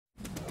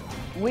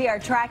We are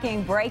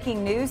tracking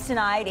breaking news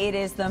tonight. It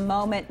is the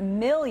moment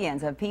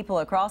millions of people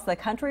across the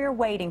country are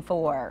waiting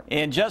for.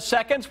 In just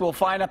seconds, we'll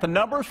find out the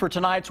numbers for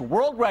tonight's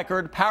world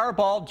record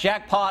Powerball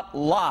jackpot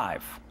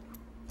live.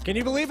 Can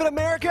you believe it,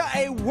 America?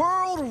 A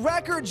world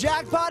record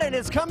jackpot, and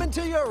it's coming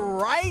to you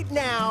right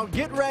now.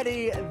 Get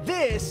ready.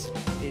 This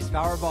is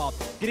Powerball.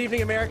 Good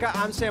evening, America.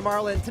 I'm Sam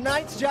Marlin.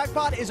 Tonight's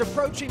jackpot is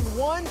approaching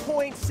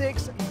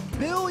 $1.6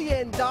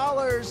 billion.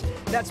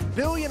 That's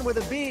billion with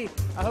a B.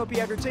 I hope you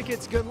have your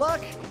tickets. Good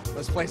luck.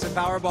 Let's play some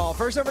Powerball.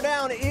 First number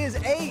down is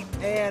 8.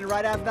 And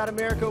right after that,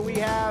 America, we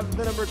have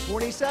the number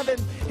 27.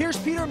 Here's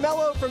Peter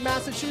Mello from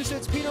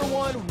Massachusetts. Peter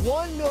won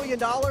 $1 million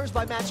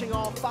by matching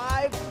all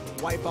 5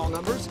 white ball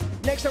numbers.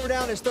 Next number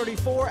down is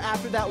 34.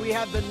 After that, we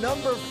have the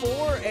number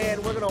 4,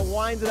 and we're going to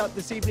wind it up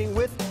this evening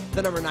with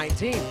the number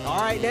 19.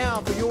 All right,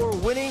 now for your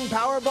winning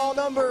Powerball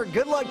number,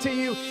 good luck to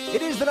you.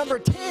 It is the number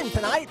 10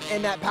 tonight,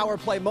 and that power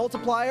play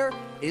multiplier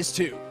is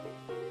 2.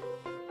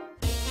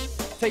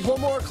 Take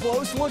one more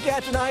close look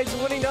at tonight's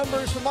winning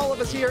numbers from all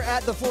of us here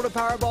at the Florida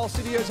Powerball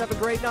Studios. Have a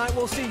great night.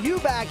 We'll see you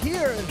back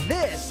here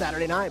this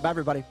Saturday night. Bye,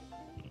 everybody.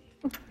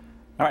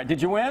 All right, did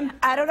you win?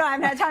 I don't know. I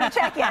haven't had time to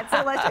check yet,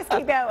 so let's just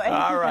keep going.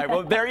 All right,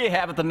 well, there you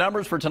have it, the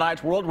numbers for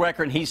tonight's world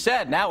record. He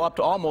said now up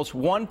to almost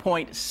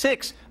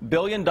 $1.6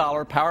 billion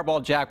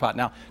Powerball jackpot.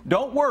 Now,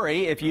 don't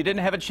worry if you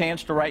didn't have a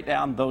chance to write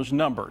down those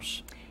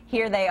numbers.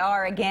 Here they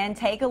are again.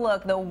 Take a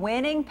look. The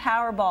winning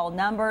Powerball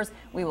numbers.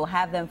 We will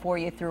have them for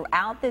you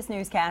throughout this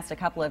newscast a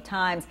couple of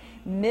times.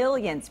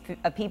 Millions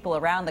of people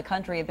around the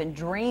country have been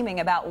dreaming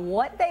about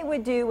what they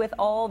would do with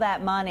all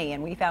that money.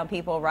 And we found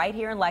people right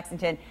here in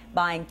Lexington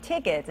buying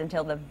tickets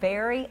until the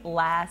very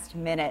last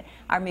minute.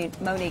 Our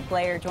Monique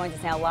Blair joins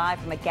us now live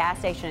from a gas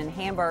station in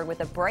Hamburg with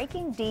the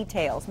breaking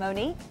details.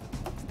 Monique?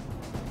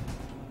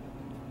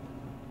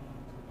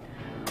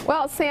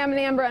 Well, Sam and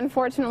Amber,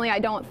 unfortunately, I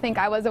don't think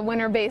I was a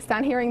winner based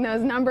on hearing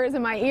those numbers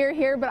in my ear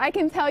here, but I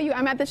can tell you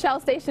I'm at the Shell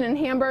station in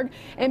Hamburg,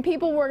 and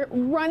people were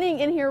running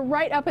in here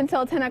right up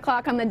until 10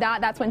 o'clock on the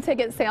dot. That's when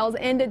ticket sales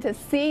ended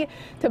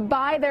to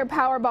buy their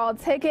Powerball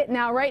ticket.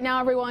 Now, right now,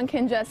 everyone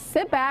can just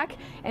sit back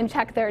and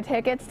check their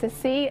tickets to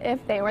see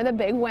if they were the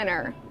big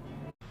winner.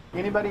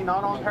 Anybody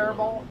not on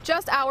Powerball?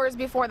 Just hours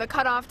before the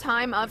cutoff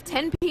time of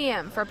 10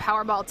 p.m. for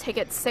Powerball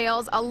ticket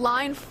sales, a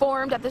line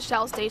formed at the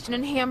Shell station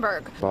in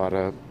Hamburg. Bought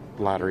a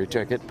lottery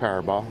ticket,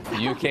 Powerball.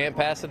 You can't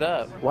pass it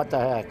up. What the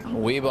heck?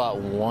 We bought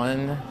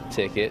one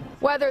ticket.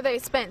 Whether they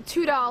spent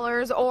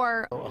 $2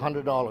 or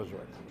 $100 worth.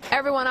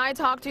 Everyone I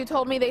talked to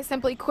told me they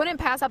simply couldn't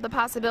pass up the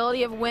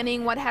possibility of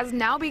winning what has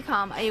now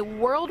become a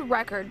world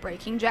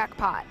record-breaking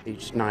jackpot.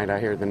 Each night I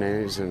hear the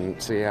news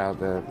and see how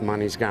the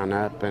money's gone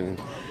up,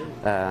 and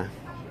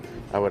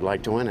I would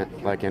like to win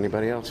it like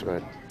anybody else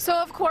would. So,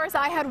 of course,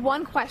 I had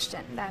one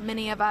question that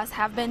many of us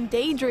have been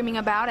daydreaming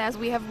about as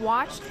we have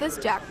watched this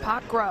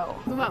jackpot grow.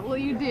 What will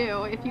you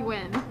do if you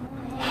win?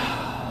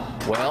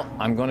 Well,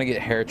 I'm going to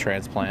get hair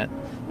transplant.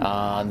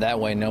 That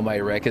way nobody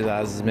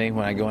recognizes me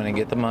when I go in and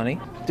get the money.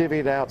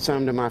 Divvied out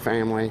some to my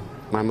family,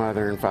 my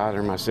mother and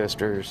father, my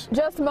sisters.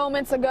 Just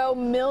moments ago,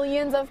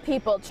 millions of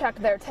people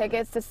checked their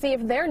tickets to see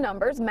if their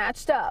numbers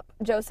matched up.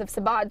 Joseph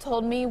Sabad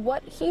told me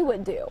what he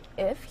would do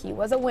if he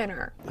was a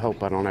winner.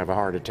 Hope I don't have a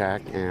heart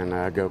attack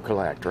and go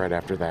collect right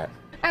after that.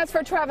 As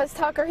for Travis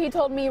Tucker, he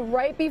told me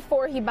right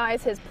before he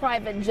buys his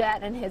private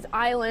jet and his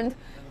island,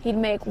 he'd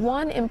make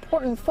one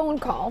important phone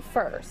call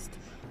first.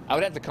 I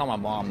would have to call my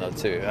mom, though,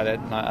 too.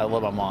 I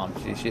love my mom.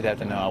 She'd have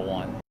to know I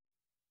won.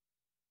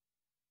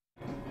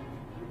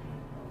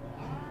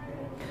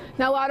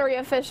 Now, lottery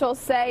officials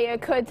say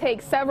it could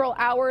take several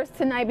hours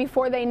tonight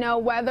before they know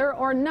whether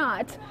or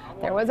not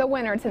there was a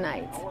winner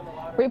tonight.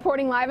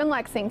 Reporting live in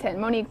Lexington,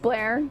 Monique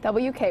Blair,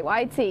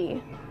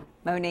 WKYT.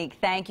 Monique,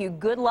 thank you.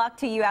 Good luck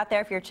to you out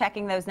there if you're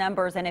checking those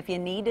numbers. And if you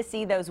need to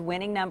see those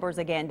winning numbers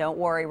again, don't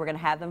worry. We're going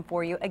to have them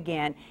for you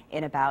again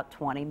in about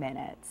 20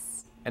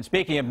 minutes. And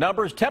speaking of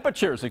numbers,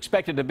 temperatures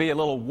expected to be a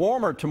little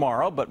warmer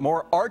tomorrow, but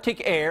more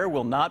Arctic air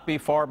will not be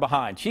far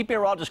behind. Chief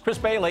Meteorologist Chris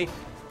Bailey,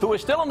 who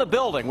is still in the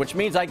building, which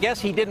means I guess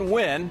he didn't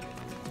win,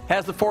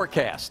 has the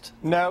forecast.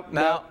 No,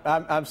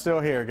 I'm still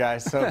here,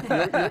 guys.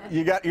 So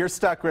you're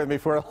stuck with me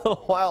for a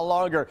little while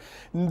longer.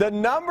 The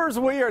numbers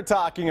we are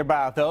talking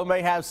about, though,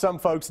 may have some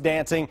folks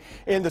dancing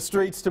in the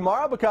streets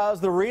tomorrow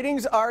because the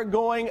readings are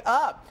going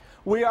up.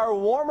 We are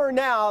warmer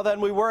now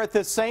than we were at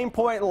this same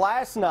point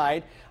last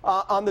night,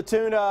 on the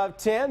tune of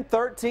 10,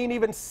 13,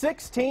 even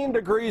 16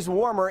 degrees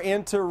warmer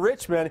into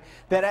Richmond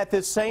than at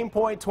this same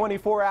point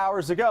 24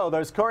 hours ago.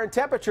 Those current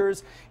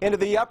temperatures into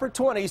the upper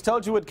 20s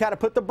told you would kind of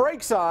put the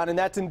brakes on, and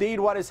that's indeed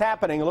what is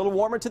happening. A little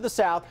warmer to the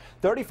south,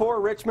 34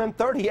 Richmond,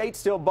 38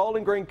 still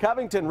Bowling Green,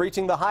 Covington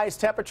reaching the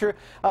highest temperature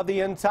of the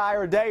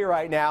entire day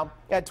right now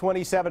at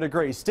 27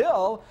 degrees.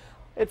 Still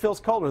It feels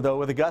colder, though,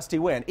 with a gusty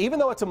wind. Even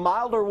though it's a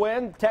milder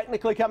wind,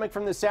 technically coming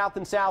from the south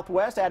and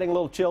southwest, adding a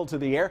little chill to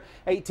the air.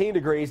 18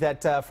 degrees,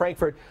 that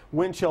Frankfurt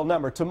wind chill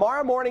number.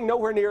 Tomorrow morning,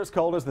 nowhere near as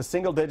cold as the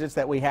single digits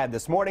that we had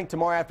this morning.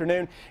 Tomorrow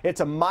afternoon,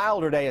 it's a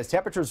milder day as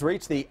temperatures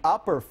reach the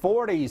upper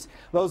 40s.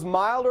 Those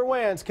milder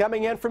winds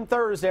coming in from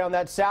Thursday on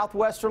that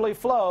southwesterly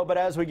flow, but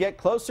as we get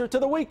closer to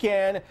the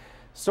weekend,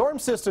 storm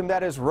system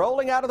that is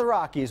rolling out of the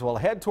Rockies will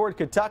head toward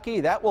Kentucky.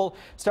 That will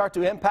start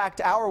to impact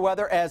our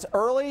weather as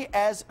early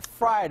as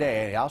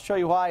Friday. I'll show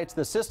you why. It's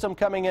the system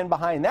coming in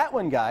behind that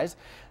one, guys,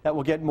 that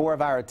will get more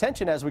of our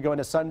attention as we go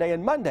into Sunday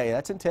and Monday.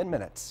 That's in 10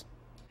 minutes.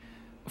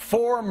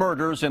 4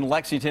 murders in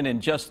Lexington in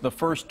just the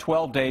first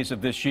 12 days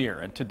of this year.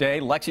 And today,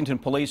 Lexington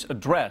police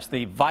addressed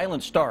the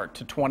violent start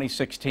to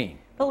 2016.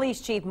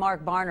 Police Chief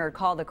Mark Barnard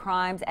called the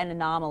crimes an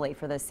anomaly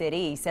for the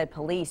city. He said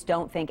police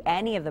don't think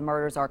any of the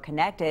murders are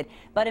connected,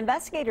 but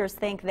investigators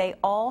think they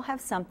all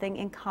have something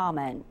in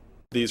common.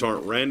 These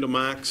aren't random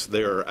acts.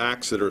 They are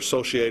acts that are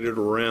associated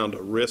around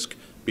risk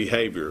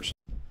behaviors.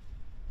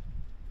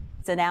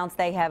 It's announced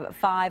they have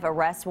 5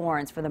 arrest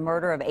warrants for the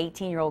murder of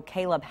 18-year-old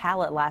Caleb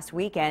Hallett last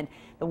weekend.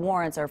 The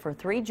warrants are for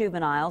 3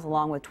 juveniles,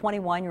 along with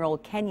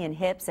 21-year-old Kenyon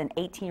Hips and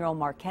 18-year-old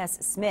Marquez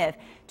Smith.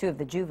 2 of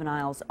the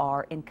juveniles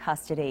are in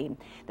custody.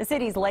 The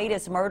city's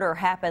latest murder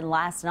happened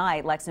last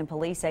night. Lexington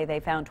police say they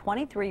found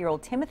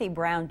 23-year-old Timothy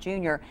Brown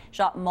Jr.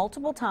 shot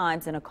multiple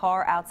times in a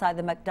car outside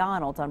the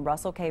McDonald's on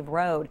Russell Cave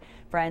Road.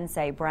 Friends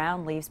say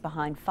Brown leaves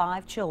behind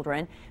 5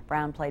 children.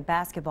 Brown played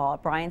basketball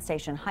at Bryan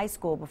Station High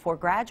School before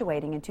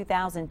graduating in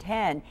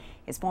 2010.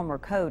 His former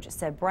coach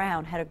said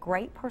Brown had a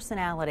great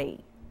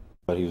personality.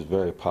 But he was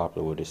very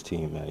popular with his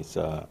teammates.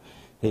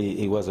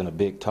 He wasn't a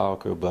big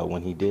talker, but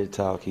when he did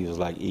talk, he was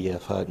like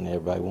E.F. Hutton.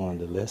 Everybody wanted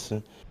to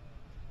listen.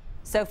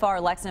 So far,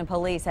 Lexington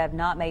police have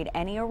not made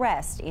any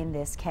arrests in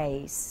this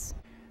case.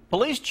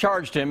 Police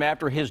charged him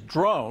after his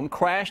drone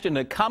crashed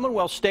into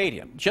Commonwealth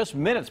Stadium just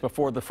minutes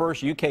before the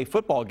first UK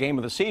football game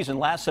of the season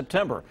last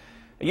September.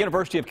 A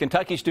University of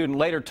Kentucky student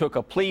later took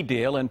a plea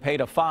deal and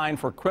paid a fine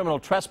for criminal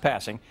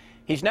trespassing.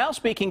 He's now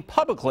speaking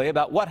publicly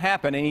about what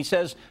happened, and he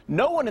says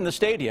no one in the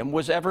stadium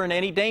was ever in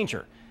any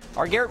danger.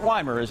 Our Garrett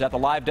Weimer is at the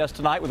live desk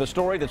tonight with a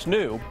story that's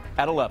new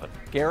at 11.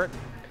 Garrett?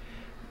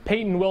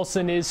 Peyton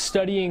Wilson is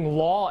studying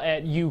law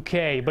at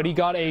UK, but he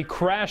got a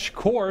crash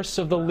course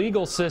of the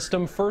legal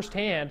system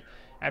firsthand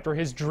after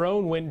his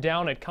drone went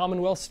down at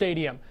Commonwealth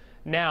Stadium.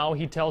 Now,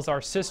 he tells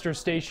our sister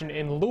station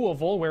in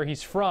Louisville, where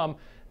he's from,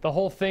 the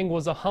whole thing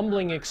was a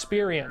humbling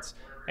experience.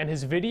 And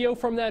his video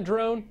from that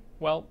drone,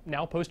 well,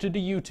 now posted to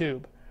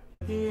YouTube.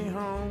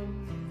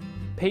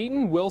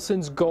 Peyton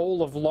Wilson's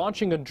goal of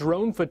launching a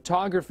drone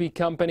photography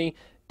company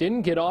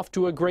didn't get off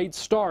to a great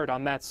start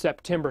on that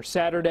September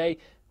Saturday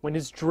when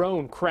his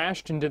drone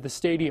crashed into the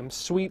stadium's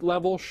suite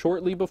level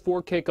shortly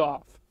before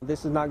kickoff.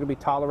 This is not going to be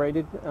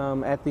tolerated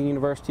at the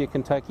University of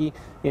Kentucky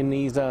in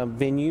these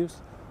venues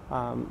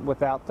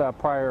without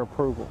prior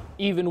approval.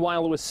 Even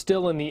while it was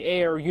still in the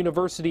air,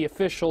 university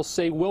officials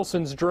say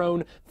Wilson's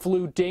drone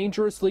flew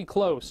dangerously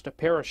close to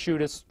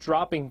parachutists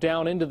dropping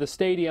down into the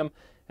stadium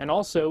and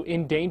also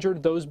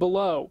endangered those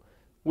below.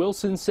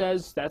 Wilson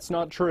says that's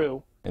not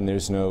true. And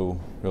there's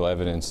no real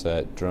evidence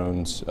that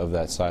drones of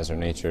that size or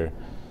nature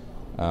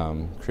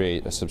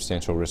create a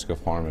substantial risk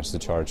of harm, as the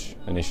charge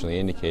initially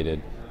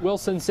indicated.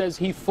 Wilson says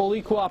he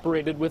fully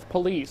cooperated with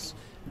police.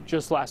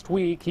 Just last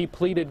week, he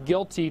pleaded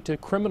guilty to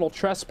criminal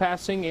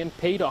trespassing and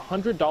paid a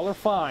 $100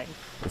 fine.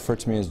 Referred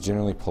to me as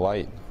generally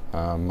polite.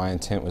 My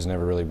intent was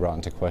never really brought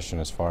into question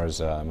as far as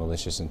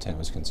malicious intent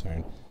was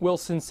concerned.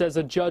 Wilson says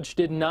a judge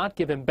did not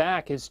give him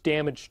back his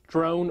damaged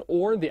drone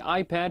or the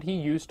iPad he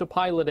used to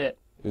pilot it.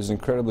 It was an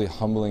incredibly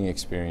humbling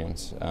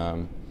experience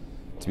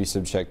to be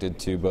subjected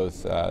to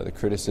both the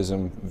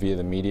criticism via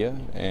the media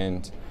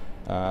and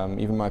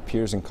even my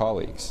peers and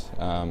colleagues.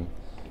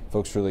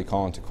 Folks really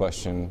call into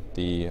question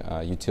the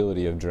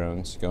utility of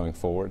drones going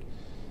forward.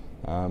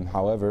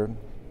 However,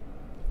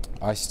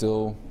 I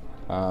still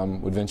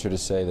would venture to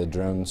say that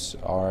drones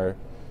are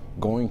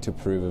going to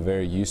prove a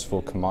very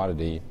useful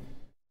commodity.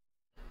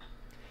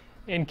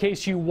 In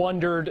case you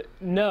wondered,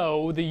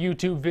 no, the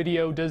YouTube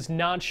video does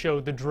not show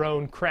the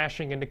drone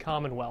crashing into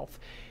Commonwealth.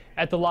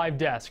 At the live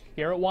desk,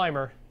 Garrett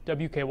Weimer,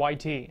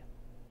 WKYT.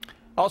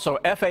 Also,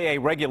 FAA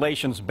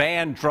regulations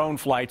ban drone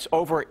flights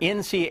over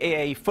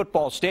NCAA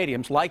football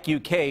stadiums like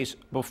UK's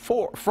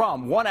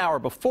from 1 hour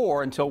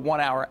before until 1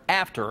 hour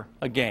after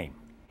a game.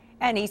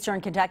 An Eastern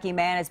Kentucky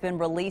man has been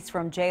released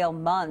from jail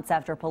months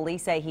after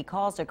police say he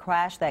caused a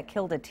crash that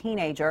killed a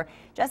teenager.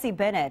 Jesse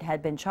Bennett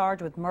had been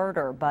charged with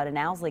murder, but an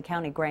Owsley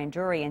County grand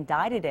jury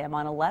indicted him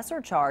on a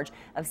lesser charge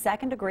of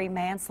second-degree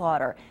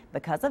manslaughter.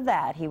 Because of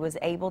that, he was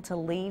able to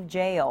leave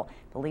jail.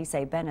 Police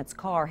say Bennett's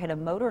car hit a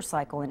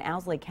motorcycle in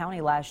Owsley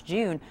County last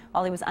June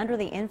while he was under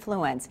the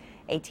influence.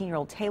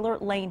 18-year-old Taylor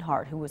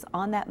Lanehart, who was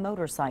on that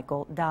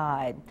motorcycle,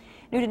 died.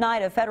 New tonight,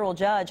 a federal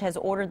judge has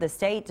ordered the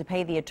state to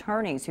pay the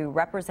attorneys who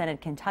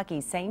represented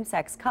Kentucky's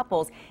same-sex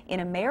couples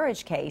in a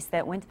marriage case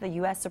that went to the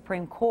U.S.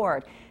 Supreme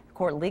Court. The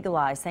court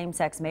legalized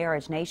same-sex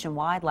marriage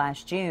nationwide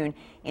last June.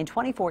 In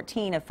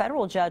 2014, a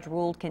federal judge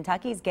ruled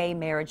Kentucky's gay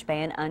marriage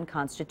ban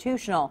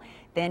unconstitutional.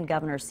 Then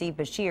Governor Steve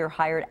Beshear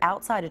hired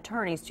outside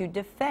attorneys to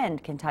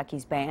defend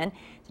Kentucky's ban.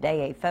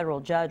 Today, a federal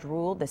judge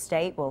ruled the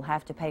state will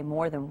have to pay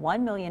more than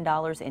 $1 million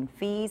in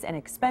fees and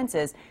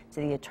expenses to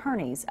the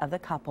attorneys of the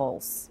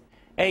couples.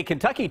 A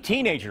Kentucky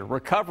teenager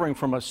recovering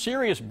from a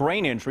serious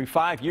brain injury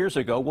 5 years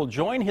ago will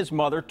join his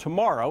mother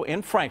tomorrow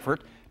in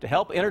Frankfort to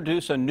help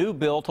introduce a new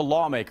bill to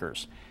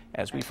lawmakers.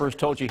 As we first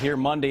told you here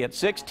Monday at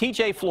 6,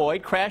 TJ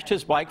Floyd crashed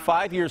his bike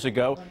 5 years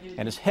ago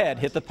and his head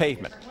hit the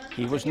pavement.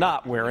 He was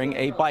not wearing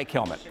a bike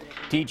helmet.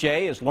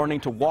 TJ is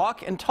learning to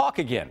walk and talk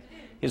again.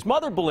 His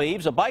mother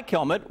believes a bike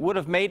helmet would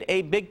have made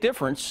a big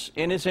difference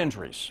in his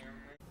injuries.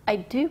 I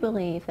do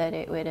believe that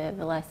it would have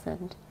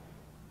lessened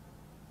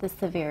the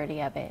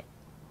severity of it.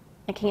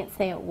 I can't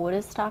say it would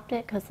have stopped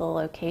it because of the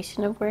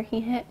location of where he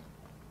hit,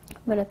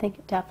 but I think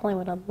it definitely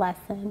would have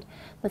lessened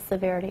the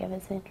severity of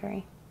his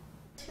injury.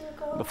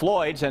 The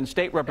Floyds and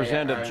State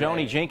Representative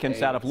Joni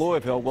Jenkins out of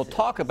Louisville will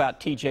talk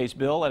about TJ's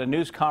bill at a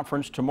news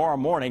conference tomorrow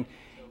morning.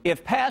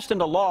 If passed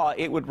into law,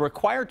 it would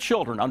require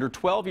children under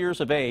 12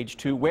 years of age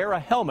to wear a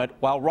helmet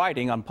while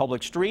riding on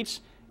public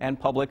streets and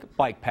public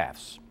bike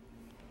paths.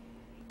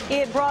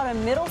 It brought a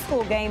middle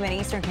school game in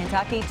eastern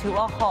Kentucky to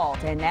a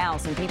halt, and now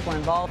some people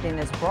involved in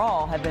this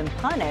brawl have been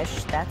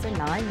punished. That's in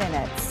 9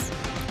 minutes.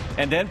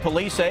 And then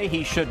police say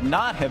he should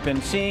not have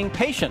been seeing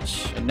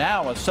patients. And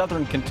now a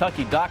southern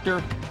Kentucky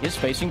doctor is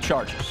facing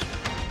charges.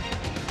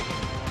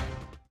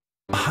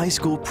 A high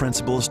school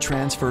principal is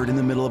transferred in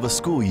the middle of a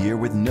school year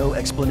with no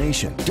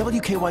explanation.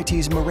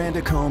 WKYT's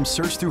Miranda Combs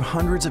searched through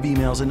hundreds of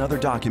emails and other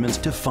documents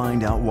to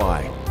find out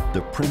why.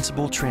 The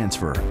principal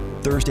transfer,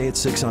 Thursday at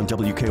 6 on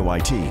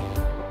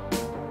WKYT.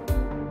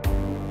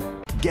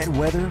 Get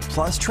weather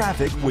plus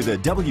traffic with a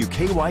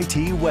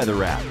WKYT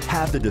weather app.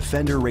 Have the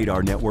Defender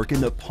radar network in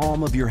the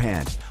palm of your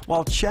hand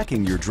while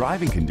checking your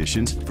driving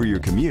conditions for your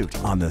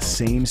commute on the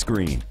same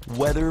screen.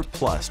 Weather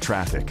plus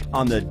traffic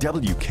on the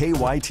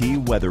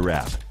WKYT weather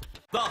app.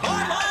 The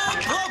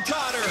Harbaugh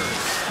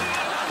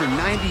Globetrotters! For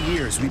 90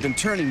 years, we've been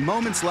turning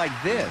moments like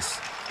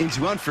this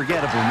into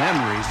unforgettable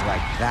memories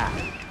like that.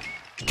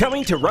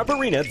 Coming to Rupp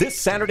Arena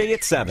this Saturday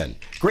at 7.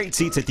 Great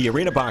seats at the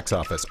arena box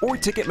office or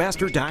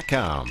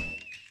Ticketmaster.com.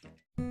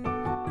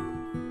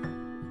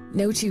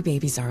 No two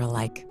babies are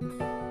alike.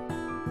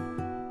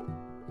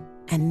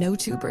 And no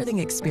two birthing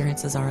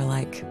experiences are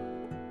alike.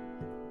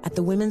 At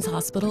the Women's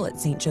Hospital at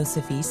St.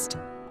 Joseph East,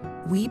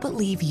 we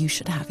believe you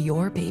should have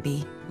your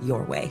baby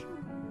your way,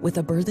 with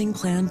a birthing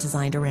plan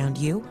designed around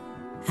you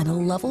and a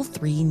level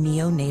 3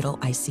 neonatal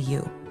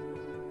ICU.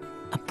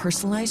 A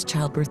personalized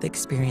childbirth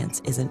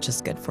experience isn't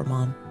just good for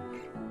mom.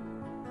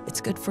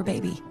 It's good for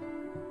baby.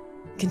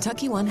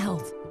 Kentucky One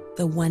Health,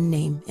 the one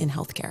name in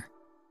healthcare.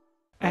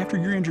 After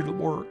you're injured at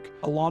work,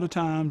 a lot of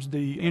times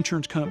the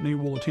insurance company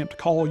will attempt to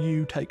call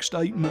you, take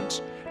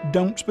statements.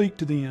 Don't speak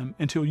to them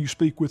until you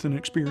speak with an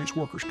experienced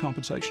workers'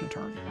 compensation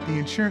attorney. The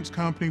insurance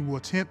company will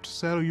attempt to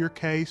settle your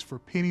case for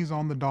pennies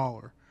on the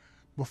dollar.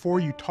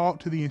 Before you talk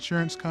to the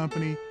insurance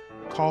company,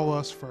 call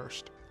us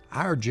first.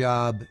 Our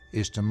job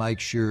is to make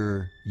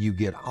sure you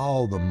get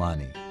all the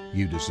money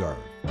you deserve.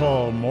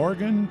 Call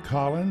Morgan,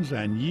 Collins,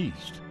 and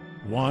Yeast.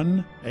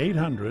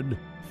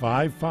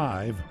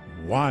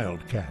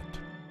 1-800-55-WILDCAT.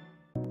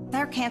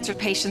 Our cancer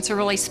patients are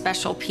really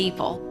special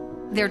people.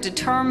 They're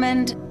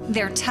determined,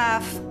 they're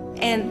tough,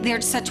 and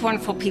they're such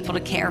wonderful people to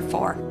care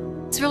for.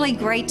 It's really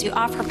great to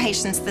offer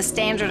patients the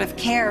standard of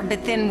care,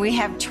 but then we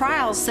have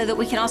trials so that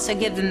we can also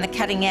give them the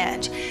cutting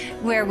edge,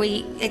 where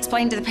we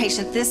explain to the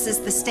patient this is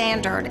the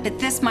standard, but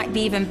this might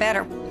be even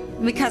better.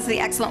 Because of the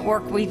excellent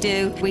work we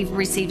do, we've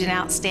received an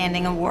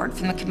outstanding award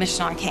from the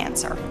Commission on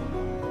Cancer.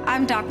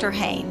 I'm Dr.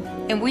 Hain,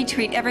 and we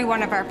treat every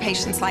one of our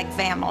patients like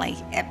family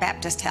at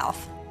Baptist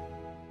Health.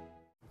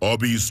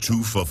 Arby's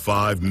 2 for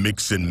 $5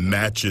 mix and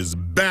match is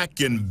back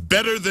and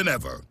better than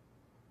ever.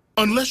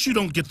 Unless you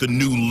don't get the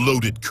new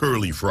loaded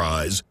curly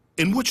fries,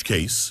 in which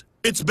case,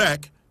 it's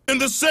back and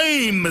the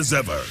same as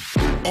ever.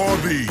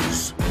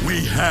 Arby's,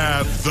 we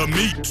have the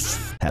meat.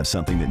 Have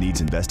something that needs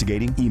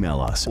investigating?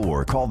 Email us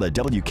or call the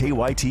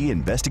WKYT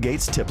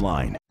Investigates tip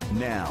line.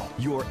 Now,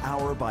 your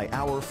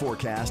hour-by-hour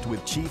forecast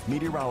with Chief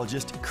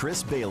Meteorologist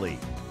Chris Bailey.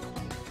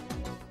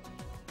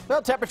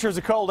 Well, temperatures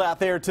are cold out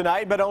there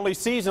tonight, but only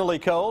seasonally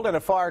cold and a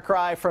far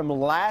cry from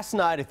last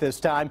night at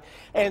this time.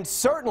 And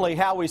certainly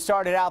how we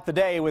started out the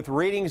day with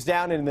readings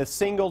down in the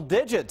single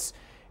digits.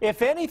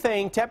 If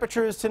anything,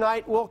 temperatures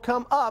tonight will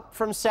come up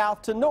from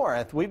south to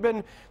north. We've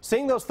been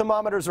seeing those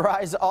thermometers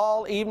rise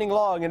all evening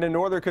long into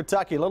northern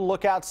Kentucky. A little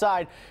look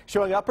outside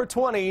showing upper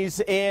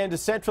 20s in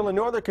central and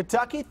northern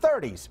Kentucky,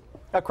 30s.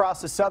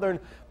 Across the southern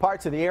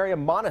parts of the area,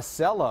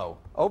 Monticello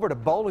over to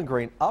Bowling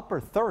Green,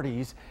 upper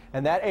 30s,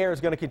 and that air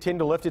is going to continue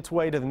to lift its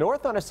way to the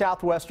north on a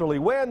southwesterly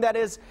wind that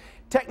is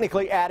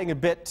technically adding a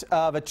bit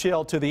of a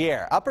chill to the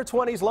air. Upper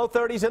 20s, low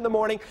 30s in the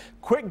morning,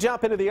 quick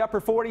jump into the upper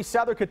 40s.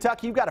 Southern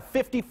Kentucky, you've got a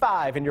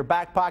 55 in your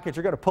back pocket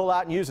you're going to pull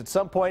out and use at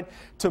some point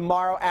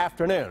tomorrow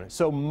afternoon.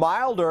 So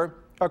milder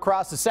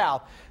across the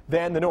south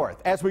than the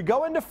north. As we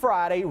go into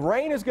Friday,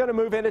 rain is going to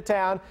move into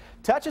town,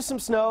 touches some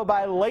snow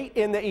by late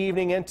in the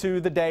evening into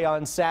the day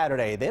on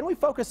Saturday. Then we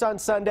focus on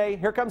Sunday.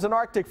 Here comes an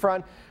Arctic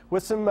front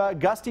with some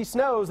gusty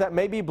snows that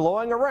may be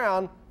blowing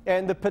around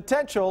and the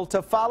potential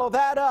to follow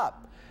that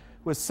up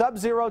with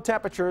sub-zero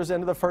temperatures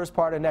into the first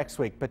part of next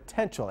week.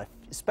 Potential,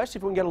 especially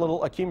if we can get a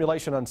little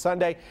accumulation on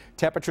Sunday.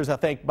 Temperatures, I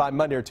think, by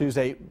Monday or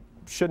Tuesday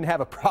shouldn't have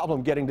a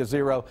problem getting to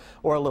 0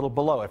 or a little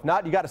below. If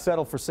not, you got to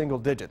settle for single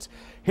digits.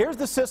 Here's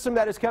the system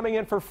that is coming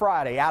in for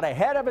Friday. Out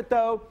ahead of it,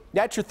 though,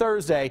 that's your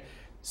Thursday.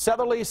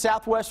 Southerly,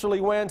 southwesterly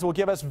winds will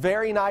give us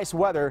very nice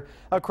weather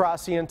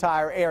across the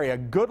entire area.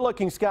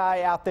 Good-looking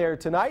sky out there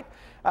tonight.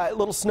 A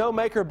little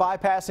snowmaker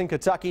bypassing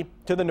Kentucky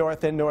to the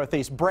north and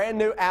northeast. Brand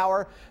new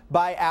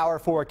hour-by-hour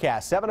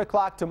forecast. 7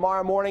 o'clock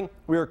tomorrow morning.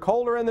 We are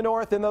colder in the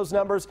north, and those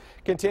numbers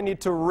continue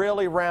to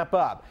really ramp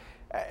up.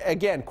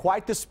 Again,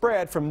 quite the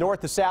spread from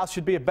north to south.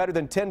 Should be a better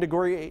than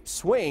 10-degree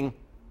swing.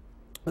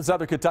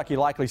 Southern Kentucky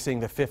likely seeing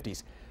the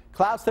 50s.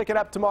 Clouds thicken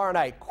up tomorrow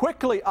night.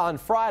 Quickly on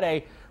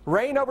Friday,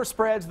 rain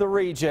overspreads the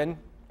region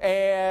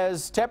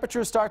as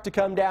temperatures start to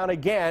come down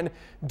again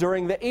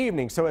during the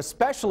evening. So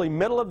especially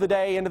middle of the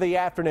day into the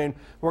afternoon,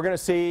 we're going to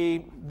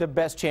see the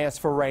best chance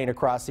for rain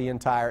across the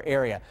entire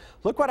area.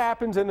 Look what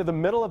happens into the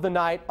middle of the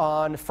night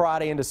on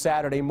Friday into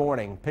Saturday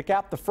morning. Pick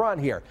out the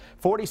front here.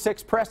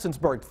 46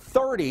 Prestonsburg,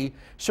 30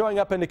 showing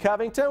up into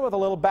Covington with a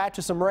little batch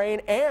of some rain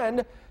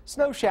and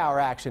snow shower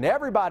action.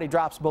 Everybody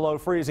drops below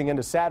freezing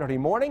into Saturday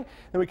morning.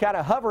 Then we kind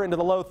of hover into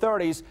the low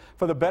 30s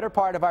for the better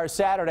part of our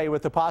Saturday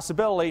with the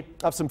possibility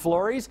of some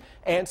flurries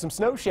and some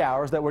snow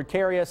showers that would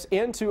carry us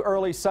into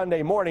early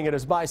Sunday morning. It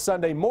is by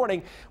Sunday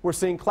morning we're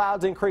seeing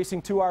clouds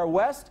increasing to our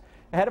west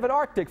ahead of an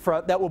Arctic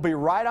front that will be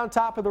right on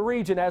top of the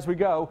region as we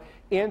go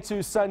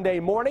into Sunday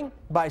morning.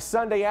 By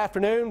Sunday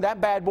afternoon,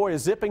 that bad boy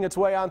is zipping its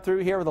way on through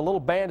here with a little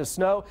band of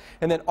snow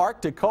and then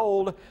Arctic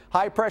cold,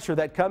 high pressure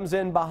that comes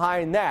in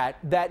behind that.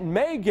 That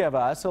may give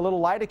us a little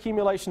light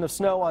accumulation of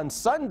snow on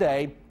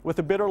Sunday with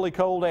the bitterly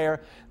cold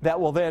air that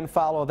will then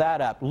follow that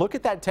up. Look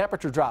at that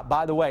temperature drop,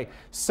 by the way.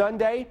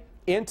 Sunday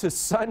into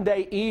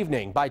Sunday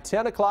evening. By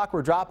 10 o'clock,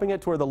 we're dropping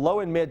it toward the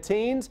low and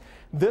mid-teens.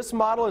 This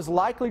model is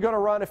likely going to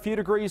run a few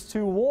degrees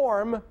too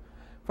warm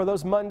for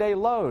those Monday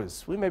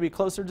lows. We may be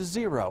closer to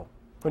 0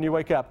 when you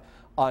wake up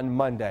on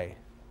Monday.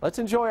 Let's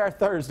enjoy our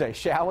Thursday,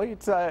 shall we?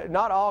 It's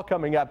not all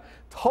coming up.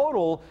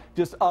 Total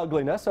just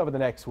ugliness over the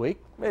next week.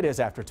 It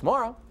is after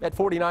tomorrow at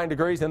 49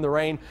 degrees in the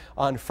rain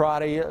on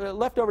Friday.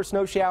 Leftover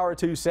snow shower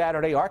to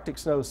Saturday, Arctic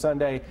snow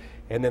Sunday,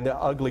 and then the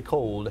ugly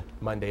cold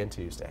Monday and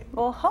Tuesday.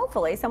 Well,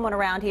 hopefully someone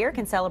around here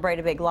can celebrate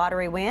a big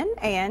lottery win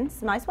and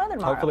some nice weather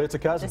tomorrow. Hopefully it's a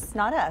cousin. Just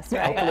not us,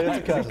 right? Hopefully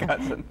it's a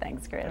cousin.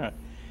 Thanks, Chris. Right.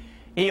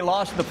 He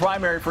lost the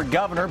primary for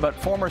governor, but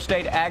former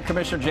state ag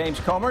commissioner James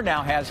Comer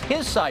now has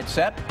his sights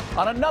set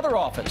on another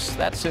office.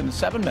 That's in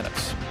 7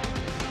 minutes.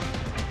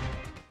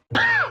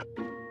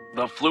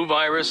 The flu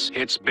virus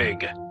hits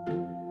big,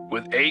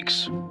 with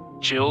aches,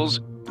 chills,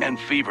 and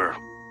fever.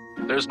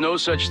 There's no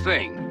such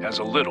thing as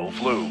a little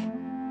flu,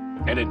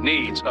 and it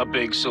needs a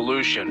big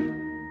solution,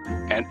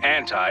 an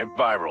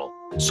antiviral.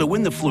 So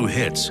when the flu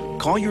hits,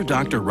 call your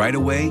doctor right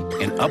away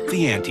and up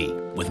the ante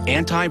with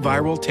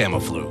antiviral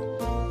Tamiflu.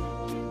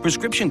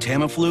 Prescription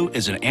Tamiflu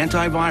is an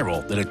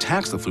antiviral that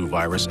attacks the flu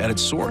virus at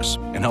its source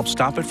and helps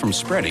stop it from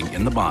spreading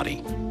in the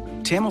body.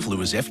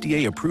 Tamiflu is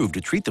FDA approved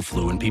to treat the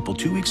flu in people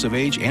 2 weeks of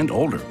age and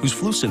older whose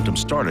flu symptoms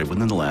started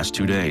within the last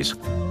 2 days.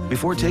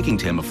 Before taking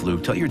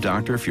Tamiflu, tell your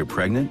doctor if you're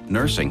pregnant,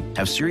 nursing,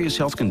 have serious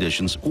health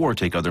conditions, or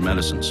take other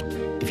medicines.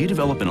 If you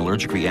develop an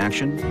allergic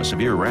reaction, a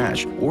severe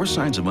rash, or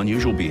signs of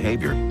unusual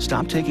behavior,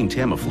 stop taking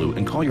Tamiflu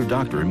and call your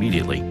doctor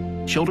immediately.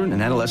 Children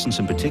and adolescents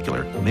in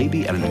particular may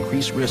be at an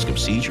increased risk of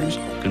seizures,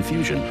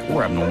 confusion,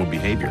 or abnormal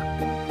behavior.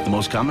 The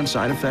most common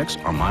side effects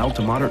are mild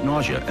to moderate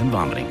nausea and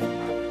vomiting.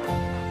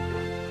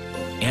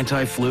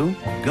 Anti-flu?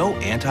 Go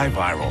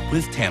antiviral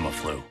with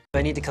Tamiflu.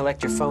 I need to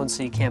collect your phone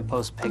so you can't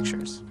post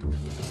pictures.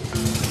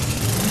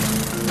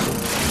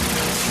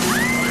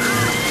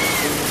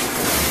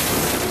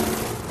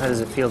 How does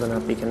it feel to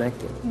not be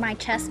connected? My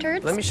chest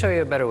hurts. Let me show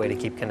you a better way to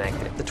keep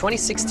connected. The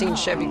 2016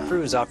 Chevy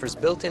Cruze offers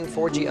built-in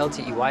 4G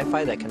LTE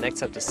Wi-Fi that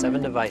connects up to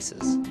 7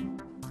 devices.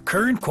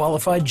 Current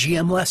qualified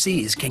GM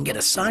lessees can get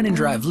a sign and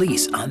drive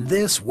lease on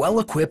this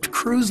well-equipped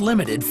Cruze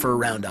Limited for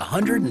around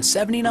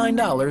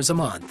 $179 a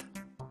month.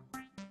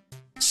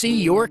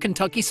 See your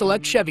Kentucky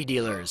Select Chevy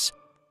dealers.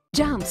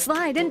 Jump,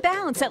 slide, and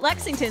bounce at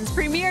Lexington's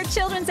premier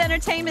children's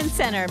entertainment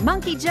center,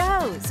 Monkey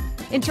Joe's.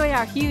 Enjoy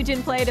our huge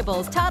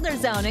inflatables, toddler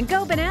zone, and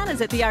go bananas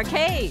at the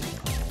arcade.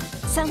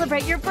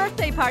 Celebrate your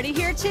birthday party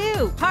here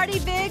too. Party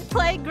big,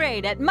 play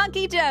great at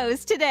Monkey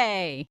Joe's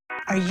today.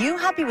 Are you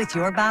happy with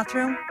your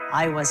bathroom?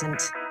 I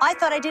wasn't. I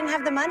thought I didn't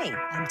have the money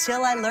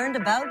until I learned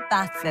about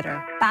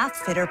Bathfitter.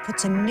 Bathfitter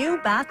puts a new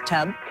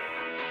bathtub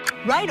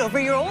right over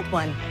your old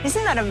one.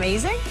 Isn't that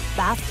amazing?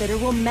 Bathfitter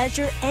will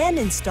measure and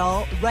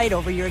install right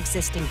over your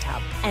existing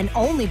tub. And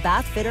only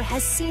Bathfitter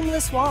has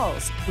seamless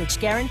walls, which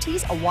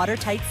guarantees a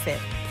watertight fit.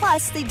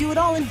 Plus, they do it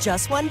all in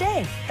just one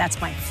day. That's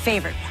my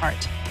favorite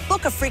part.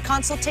 Book a free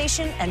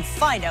consultation and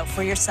find out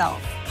for yourself.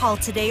 Call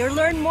today or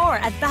learn more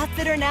at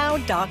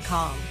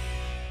bathfitternow.com.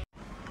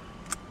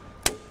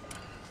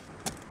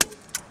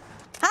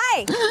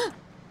 Hi!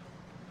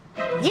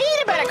 You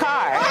need a better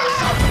car!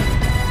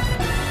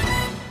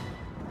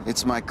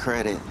 It's my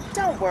credit.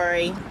 Don't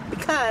worry,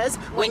 because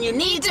when you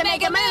need to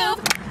make a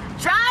move,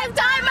 Drive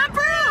Time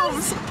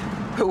approves!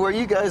 Were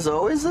you guys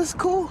always this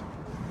cool?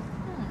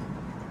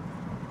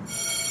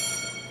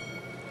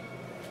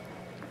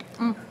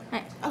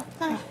 Oh,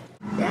 hi.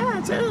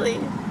 Yeah, totally.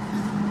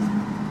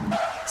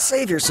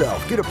 Save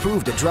yourself. Get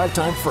approved at Drive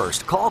Time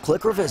first. Call,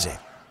 click, or visit.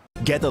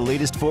 Get the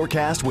latest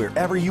forecast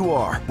wherever you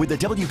are with the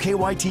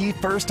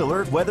WKYT First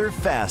Alert Weather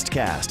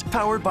Fastcast,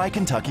 powered by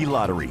Kentucky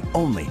Lottery,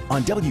 only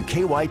on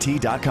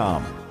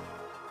WKYT.com.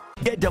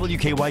 Get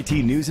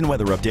WKYT news and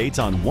weather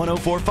updates on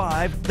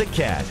 104.5 The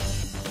Cat.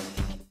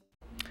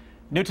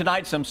 New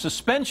tonight, some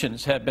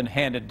suspensions have been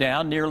handed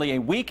down nearly a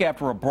week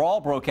after a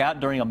brawl broke out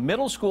during a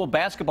middle school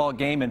basketball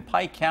game in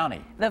Pike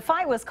County. The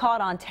fight was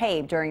caught on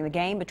tape during the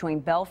game between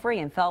Belfry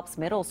and Phelps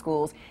Middle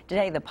Schools.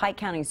 Today, the Pike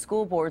County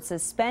School Board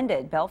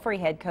suspended Belfry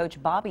head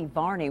coach Bobby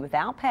Varney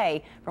without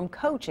pay from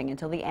coaching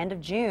until the end of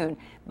June.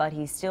 But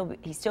he's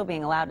still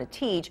being allowed to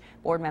teach.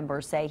 Board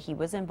members say he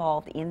was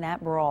involved in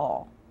that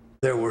brawl.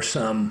 There were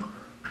some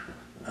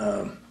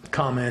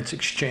comments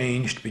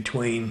exchanged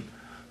between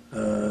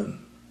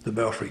the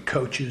Belfry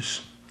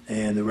coaches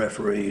and the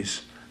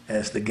referees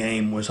as the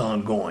game was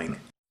ongoing.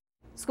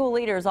 School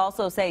leaders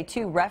also say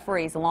 2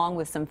 referees along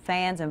with some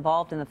fans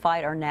involved in the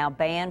fight are now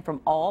banned from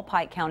all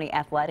Pike County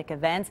athletic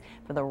events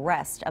for the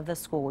rest of the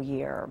school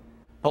year.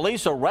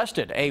 Police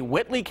arrested a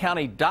Whitley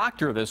County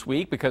doctor this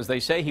week because they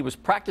say he was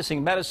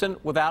practicing medicine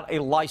without a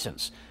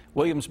license.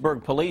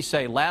 Williamsburg police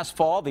say last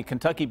fall the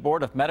Kentucky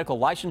Board of Medical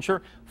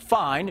Licensure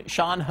fined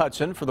Sean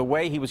Hudson for the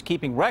way he was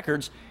keeping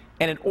records,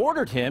 and it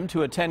ordered him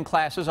to attend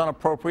classes on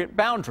appropriate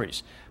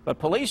boundaries. But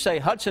police say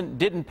Hudson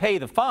didn't pay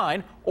the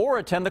fine or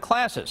attend the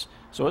classes,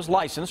 so his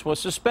license was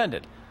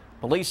suspended.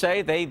 Police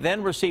say they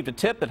then received a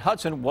tip that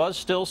Hudson was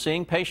still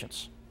seeing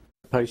patients.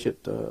 The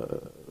patient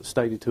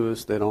stated to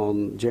us that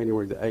on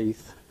January the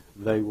 8th,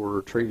 they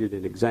were treated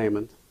and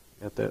examined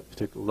at that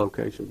particular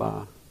location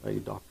by a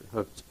Dr.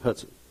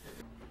 Hudson.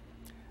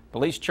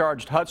 Police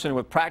charged Hudson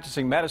with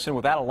practicing medicine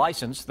without a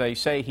license. They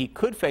say he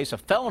could face a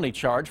felony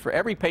charge for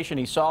every patient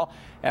he saw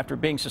after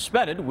being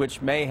suspended,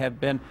 which may have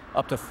been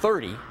up to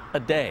 30 a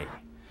day.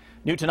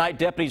 New tonight,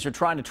 deputies are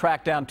trying to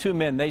track down 2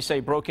 men they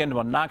say broke into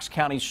a Knox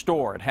County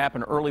store. It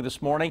happened early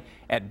this morning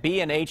at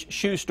B&H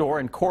Shoe Store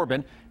in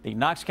Corbin. The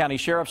Knox County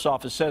Sheriff's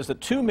Office says that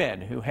 2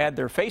 men who had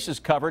their faces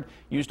covered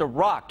used a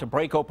rock to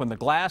break open the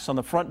glass on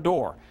the front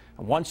door.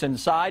 And once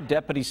inside,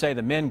 deputies say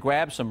the men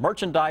grabbed some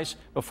merchandise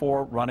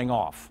before running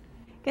off.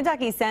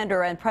 Kentucky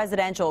Senator and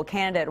presidential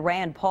candidate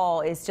Rand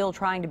Paul is still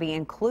trying to be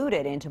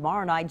included in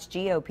tomorrow night's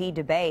GOP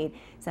debate.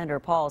 Senator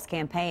Paul's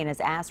campaign has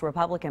asked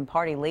Republican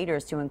Party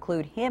leaders to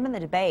include him in the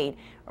debate.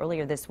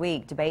 Earlier this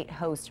week, debate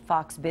host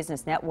Fox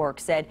Business Network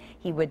said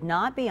he would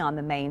not be on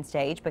the main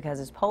stage because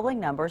his polling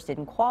numbers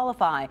didn't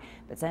qualify.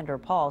 But Senator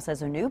Paul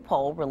says a new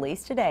poll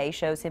released today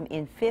shows him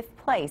in 5th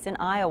place in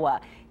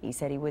Iowa. He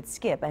said he would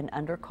skip an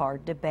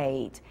undercard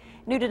debate.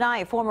 New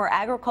tonight, former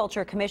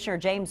Agriculture Commissioner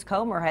James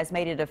Comer has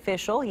made it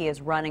official. He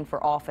is running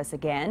for office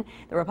again.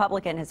 The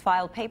Republican has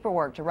filed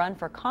paperwork to run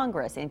for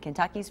Congress in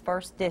Kentucky's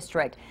 1st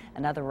District.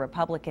 Another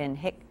Republican,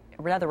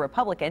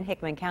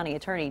 Hickman County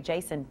Attorney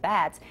Jason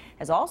Batts,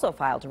 has also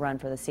filed to run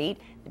for the seat.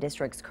 The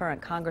district's current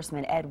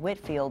Congressman Ed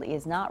Whitfield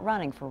is not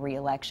running for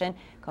re-election.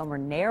 Comer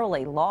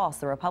narrowly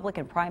lost the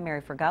Republican primary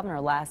for governor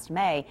last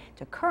May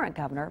to current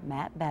Governor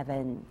Matt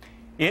Bevin.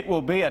 It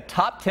will be a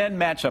top 10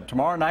 matchup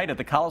tomorrow night at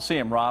the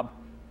Coliseum, Rob.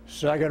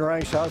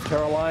 Second-ranked South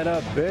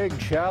Carolina, big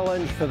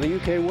challenge for the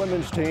UK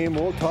women's team.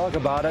 We'll talk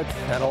about it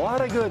and a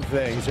lot of good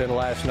things in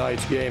last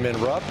night's game in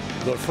Rupp.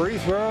 The free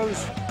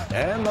throws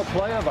and the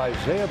play of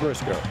Isaiah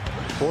Briscoe.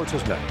 Sports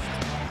is next.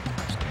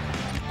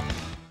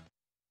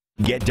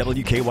 Get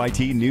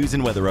WKYT news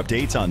and weather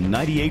updates on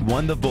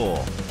 98.1 The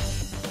Bull.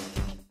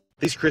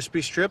 These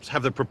crispy strips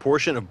have the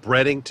proportion of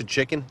breading to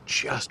chicken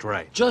just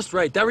right. Just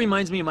right. That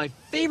reminds me of my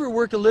favorite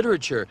work of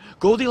literature,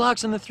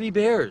 Goldilocks and the Three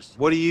Bears.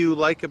 What do you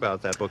like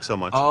about that book so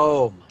much?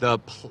 Oh, the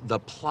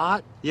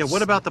plot. Yeah,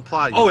 what about the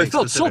plot? Oh, it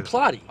felt so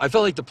plotty. I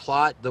felt like the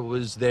plot that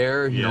was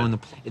there, you know, and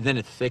then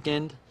it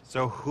thickened.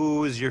 So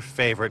who is your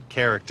favorite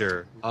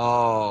character?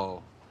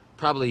 Oh,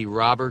 probably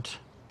Robert.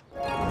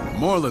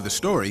 Moral of the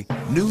story,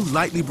 new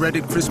lightly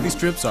breaded crispy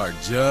strips are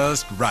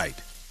just right.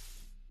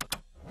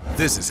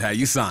 This is how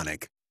you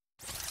Sonic.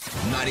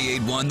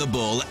 98.1 The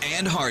Bull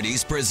and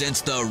Hardee's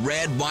presents the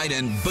Red, White,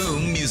 and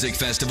Boom Music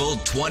Festival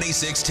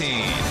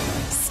 2016.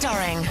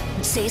 Starring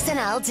Jason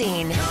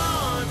Aldean,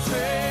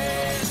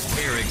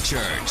 Eric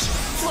Church,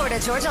 Florida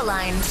Georgia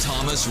Line,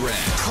 Thomas Rhett,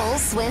 Cole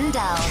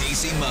Swindell,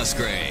 Casey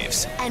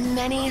Musgraves, and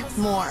many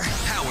more.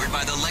 Powered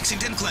by the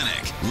Lexington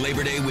Clinic.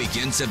 Labor Day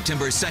weekend,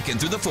 September 2nd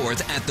through the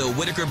 4th at the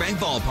Whitaker Bank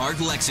Ballpark,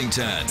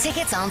 Lexington.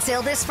 Tickets on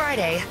sale this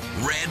Friday.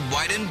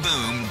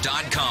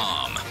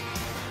 RedWhiteandBoom.com.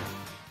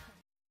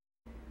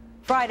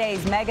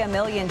 Friday's Mega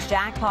Millions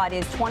jackpot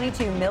is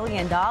 $22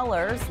 million.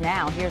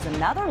 Now, here's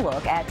another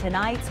look at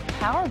tonight's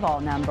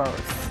Powerball numbers.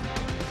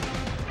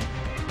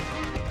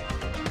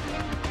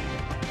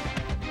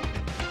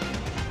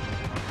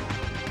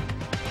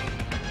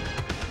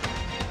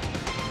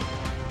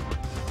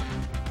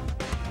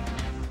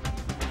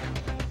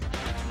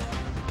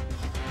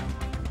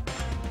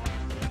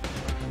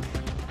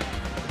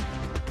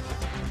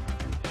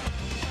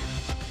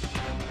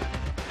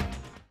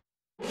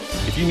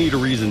 If you need a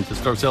reason to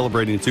start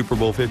celebrating Super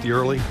Bowl 50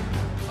 early,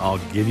 I'll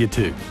give you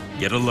two.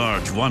 Get a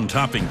large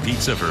one-topping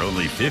pizza for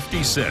only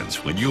 50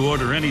 cents when you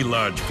order any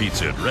large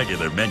pizza at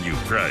regular menu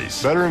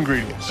price. Better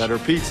ingredients. Better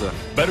pizza.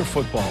 Better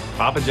football.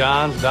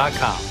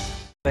 PapaJohns.com.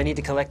 I need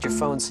to collect your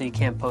phone so you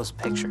can't post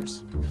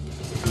pictures.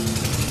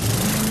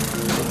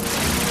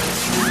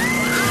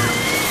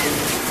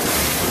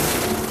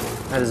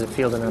 How does it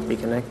feel to not be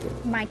connected?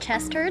 My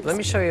chest hurts. Let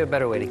me show you a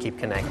better way to keep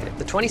connected.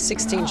 The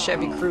 2016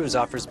 Chevy Cruze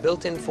offers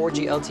built-in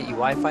 4G LTE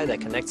Wi-Fi that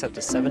connects up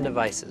to 7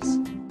 devices.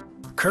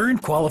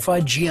 Current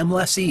qualified GM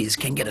lessees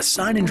can get a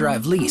sign and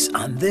drive lease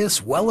on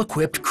this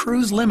well-equipped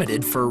Cruze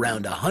Limited for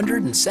around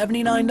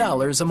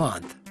 $179 a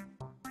month.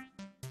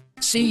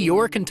 See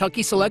your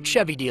Kentucky Select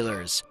Chevy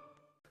dealers.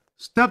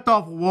 Stepped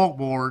off a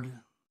walkboard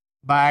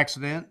by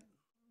accident,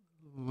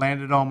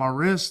 landed on my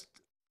wrist,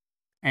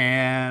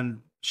 and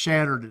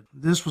shattered it.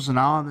 This was an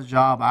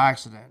on-the-job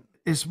accident.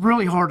 It's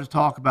really hard to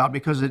talk about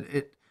because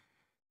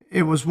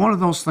it was one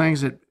of those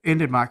things that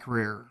ended my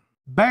career.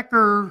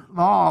 Becker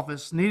Law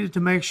Office needed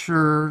to make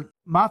sure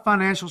my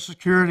financial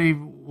security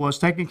was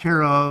taken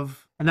care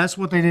of, and that's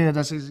what they did.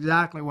 That's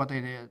exactly what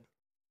they did.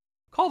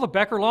 Call the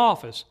Becker Law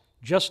Office.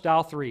 Just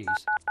dial 3s.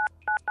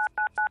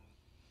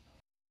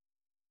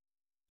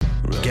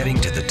 Getting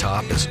to the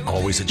top is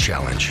always a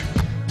challenge.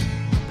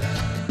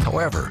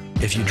 However,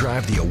 if you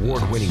drive the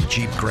award-winning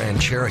Jeep Grand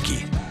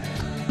Cherokee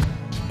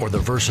or the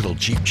versatile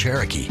Jeep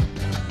Cherokee,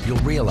 you'll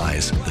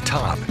realize the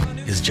top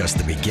is just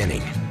the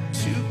beginning.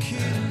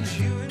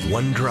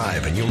 One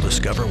drive and you'll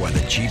discover why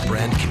the Jeep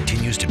brand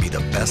continues to be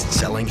the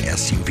best-selling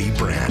SUV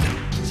brand.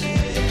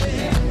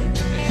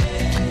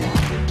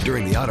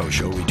 During the auto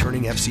show,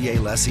 returning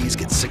FCA lessees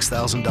get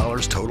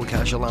 $6,000 total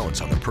cash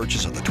allowance on the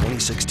purchase of the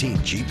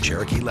 2016 Jeep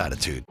Cherokee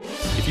Latitude.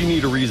 If you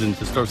need a reason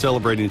to start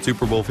celebrating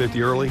Super Bowl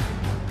 50 early,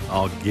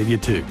 I'll give you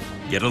two.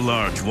 Get a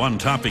large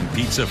one-topping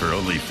pizza for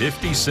only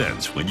 50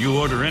 cents when you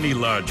order any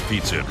large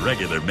pizza at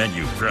regular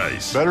menu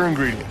price. Better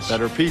ingredients.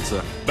 Better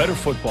pizza. Better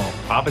football.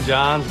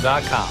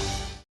 PapaJohns.com.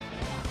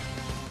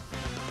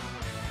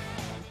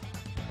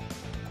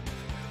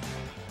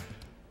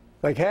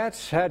 The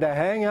Cats had to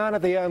hang on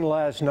at the end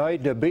last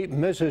night to beat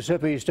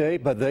Mississippi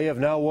State, but they have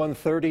now won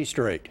 30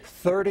 straight,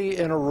 30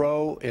 in a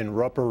row in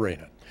Rupp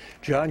Arena.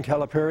 John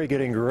Calipari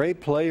getting great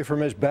play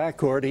from his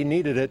backcourt. He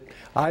needed it.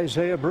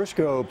 Isaiah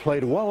Briscoe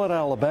played well at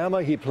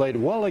Alabama. He played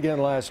well again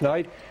last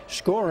night,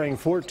 scoring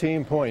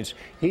 14 points.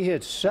 He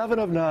hit 7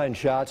 of 9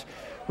 shots.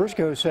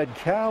 Briscoe said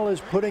Cal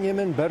is putting him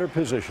in better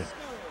position.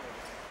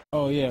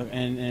 Oh, yeah,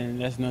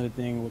 and that's another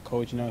thing with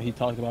Coach. You know, he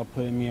talked about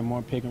putting me in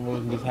more pick and rolls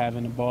and just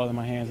having the ball in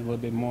my hands a little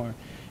bit more.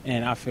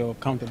 And I feel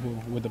comfortable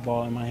with the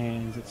ball in my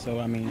hands.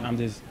 So, I mean, I'm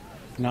just,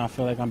 you know, I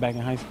feel like I'm back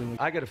in high school.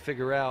 I got to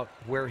figure out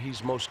where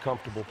he's most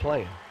comfortable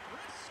playing.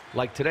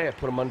 Like today, I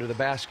put him under the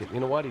basket. You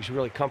know what? He's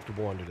really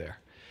comfortable under there.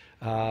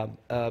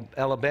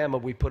 Alabama,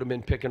 we put him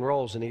in pick and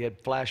rolls, and he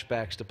had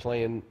flashbacks to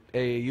playing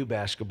AAU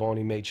basketball, and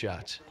he made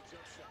shots.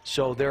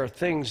 So there are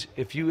things,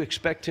 if you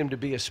expect him to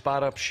be a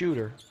spot-up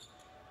shooter,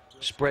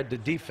 spread the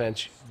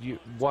defense,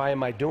 why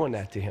am I doing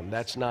that to him?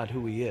 That's not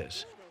who he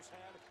is.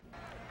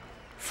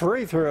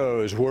 Free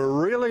throws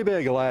were really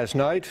big last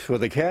night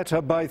with the Cats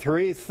up by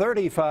 3,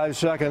 35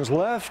 seconds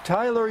left.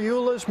 Tyler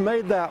Eulis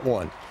made that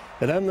one.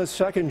 And then the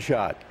second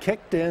shot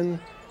kicked in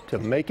to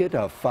make it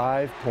a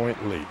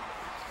 5-point lead.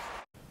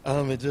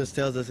 It just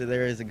tells us that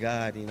there is a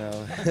God, you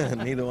know.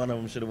 Neither one of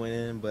them should have went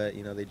in, but,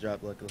 you know, they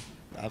dropped luckily.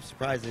 I'm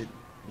surprised it,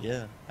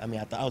 yeah. I mean,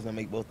 I thought I was going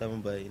to make both of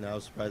them, but, you know, I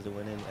was surprised it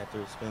went in after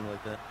a spin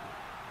like that.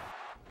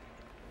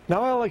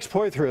 Now, Alex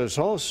Poitras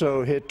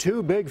also hit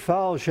 2 big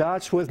foul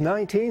shots with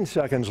 19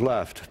 seconds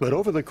left. But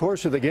over the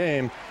course of the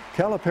game,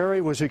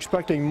 Calipari was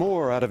expecting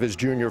more out of his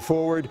junior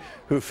forward,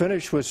 who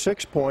finished with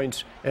 6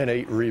 points and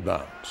 8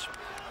 rebounds.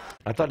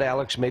 I thought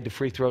Alex made the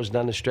free throws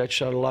down the stretch,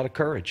 showed a lot of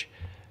courage.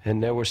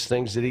 And there was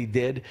things that he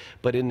did,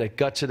 but in the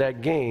guts of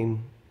that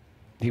game,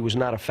 he was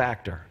not a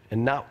factor.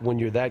 And not when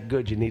you're that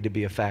good, you need to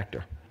be a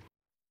factor.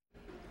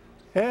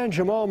 And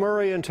Jamal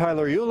Murray and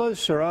Tyler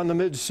Eulis are on the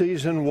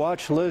midseason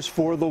watch list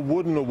for the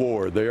Wooden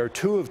Award. They are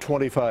 2 of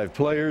 25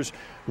 players.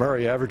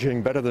 Murray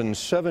averaging better than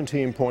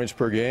 17 points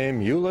per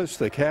game. Eulis,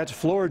 the Cats'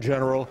 floor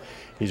general,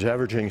 he's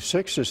averaging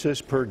 6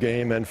 assists per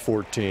game and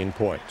 14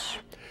 points.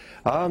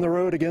 On the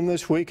road again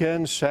this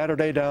weekend,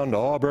 Saturday down to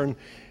Auburn.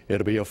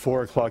 It'll be a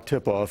 4 o'clock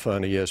tip-off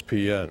on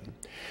ESPN.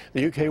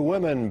 The UK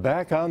women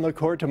back on the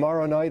court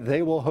tomorrow night.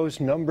 They will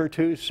host number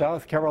 2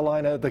 South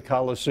Carolina at the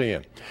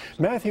Coliseum.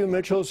 Matthew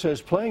Mitchell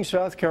says playing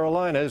South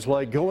Carolina is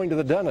like going to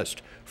the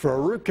dentist for a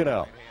root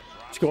canal.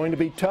 It's going to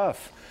be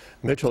tough.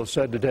 Mitchell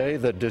said today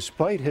that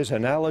despite his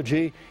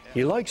analogy,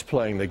 he likes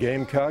playing the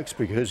Gamecocks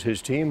because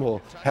his team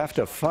will have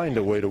to find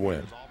a way to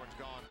win.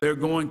 There are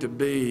going to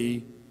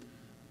be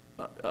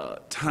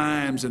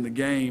times in the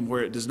game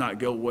where it does not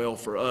go well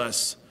for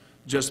us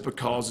just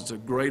because it's a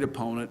great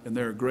opponent and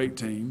they're a great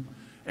team,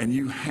 and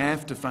you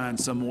have to find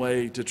some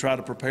way to try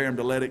to prepare them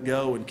to let it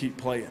go and keep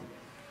playing.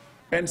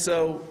 And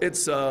so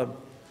it's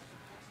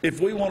if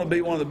we want to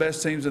be one of the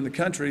best teams in the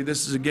country,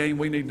 this is a game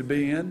we need to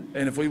be in.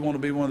 And if we want to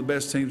be one of the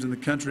best teams in the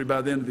country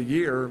by the end of the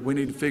year, we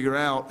need to figure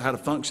out how to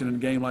function in a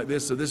game like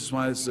this. So this is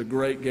why this is a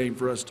great game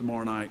for us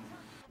tomorrow night.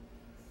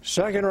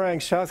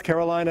 Second-ranked South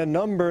Carolina,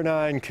 number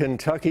 9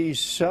 Kentucky,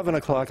 7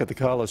 o'clock at the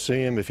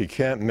Coliseum. If you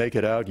can't make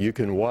it out, you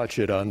can watch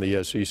it on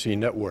the SEC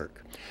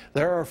Network.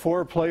 There are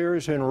 4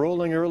 players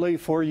enrolling early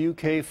for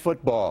UK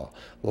football.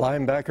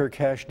 Linebacker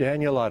Cash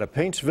Daniel out of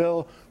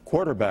Paintsville,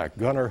 quarterback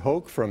Gunnar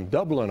Hoke from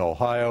Dublin,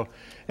 Ohio,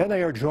 and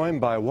they are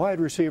joined by wide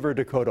receiver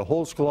Dakota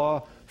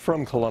Holzclaw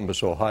from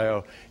Columbus,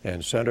 Ohio,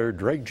 and center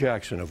Drake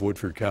Jackson of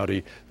Woodford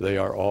County. They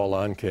are all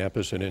on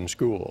campus and in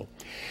school.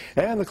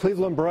 And the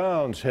Cleveland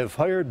Browns have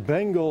hired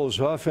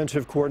Bengals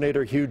offensive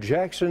coordinator Hugh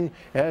Jackson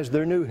as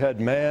their new head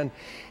man.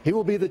 He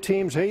will be the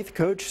team's 8th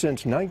coach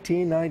since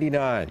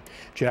 1999.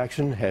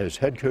 Jackson has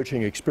head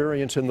coaching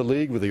experience in the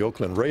league with the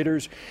Oakland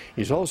Raiders.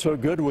 He's also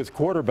good with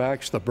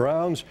quarterbacks. The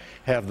Browns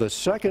have the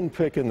 2nd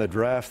pick in the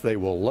draft. They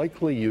will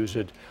likely use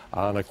it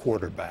on a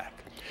quarterback.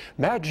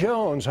 Matt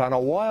Jones on a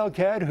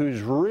Wildcat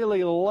who's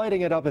really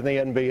lighting it up in the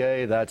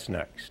NBA. That's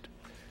next.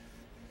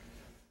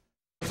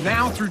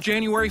 Now through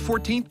January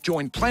 14th,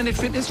 join Planet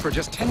Fitness for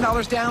just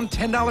 $10 down,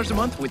 $10 a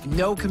month with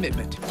no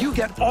commitment. You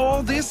get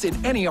all this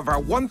in any of our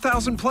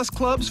 1,000 plus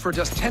clubs for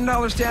just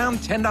 $10 down,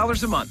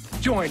 $10 a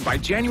month. Join by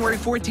January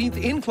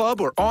 14th in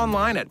club or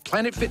online at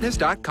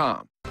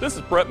planetfitness.com. This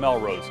is Brett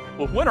Melrose.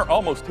 With winter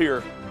almost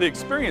here, the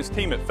experienced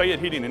team at Fayette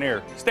Heating and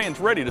Air stands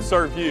ready to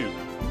serve you.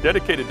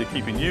 Dedicated to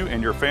keeping you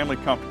and your family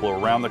comfortable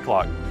around the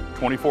clock,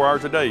 24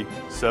 hours a day,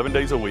 7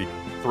 days a week,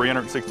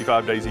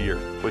 365 days a year,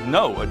 with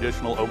no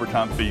additional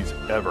overtime fees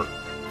ever.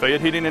 Fayette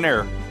Heating and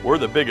Air, we're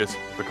the biggest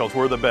because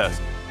we're the best,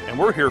 and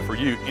we're here for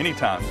you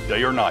anytime,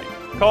 day or night.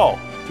 Call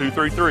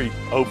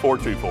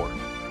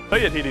 233-0424.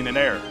 Fayette Heating and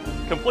Air,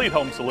 complete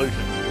home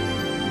solutions.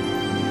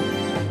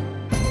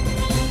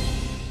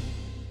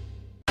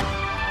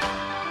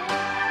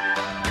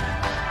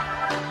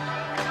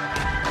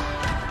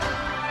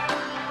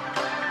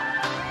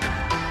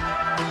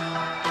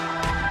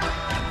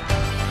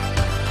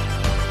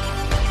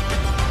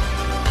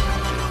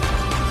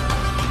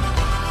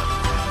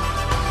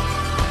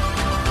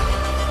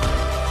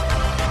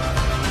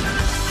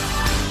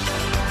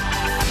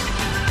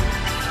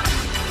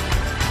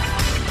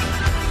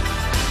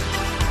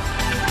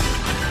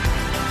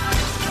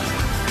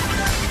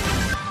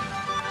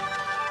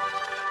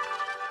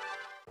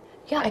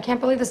 Yeah, I can't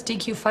believe this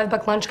DQ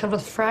 $5 lunch comes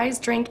with fries,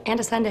 drink, and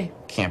a sundae.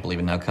 Can't believe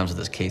it now comes with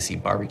this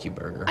KC barbecue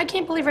burger. I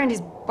can't believe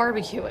Randy's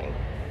barbecuing.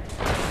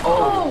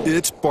 Oh!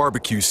 It's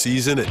barbecue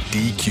season at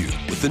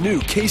DQ with the new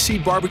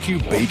KC Barbecue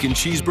Bacon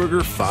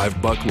Cheeseburger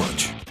 $5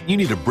 lunch. You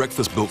need a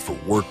breakfast built for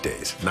work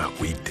days, not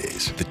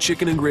weekdays. The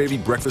chicken and gravy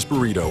breakfast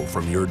burrito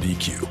from your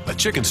DQ. A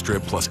chicken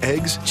strip plus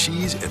eggs,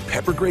 cheese, and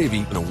pepper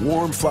gravy in a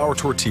warm flour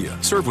tortilla.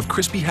 Served with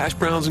crispy hash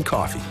browns and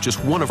coffee.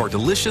 Just one of our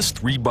delicious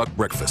 $3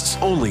 breakfasts.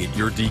 Only at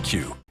your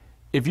DQ.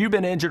 If you've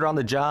been injured on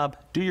the job,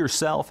 do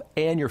yourself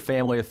and your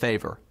family a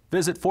favor.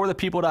 Visit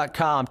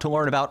forthepeople.com to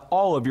learn about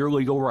all of your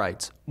legal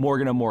rights.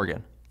 Morgan &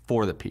 Morgan,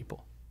 for the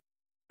people.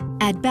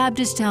 At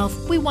Baptist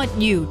Health, we want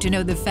you to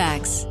know the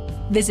facts.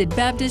 Visit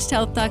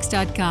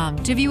BaptistHealthDocs.com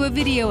to view a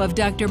video of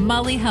Dr.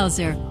 Molly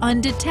Hauser on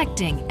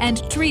detecting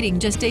and treating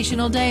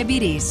gestational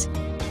diabetes.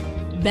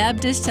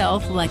 Baptist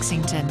Health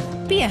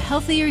Lexington. Be a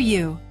healthier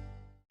you.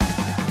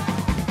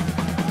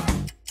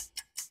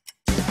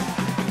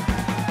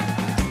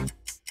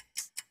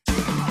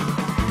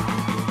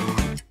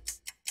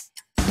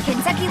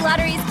 Kentucky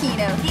Lottery's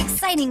Keno, the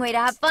exciting way to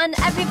have fun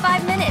every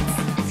 5 minutes.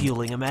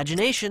 Fueling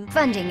imagination.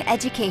 Funding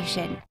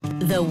education.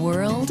 The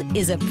world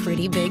is a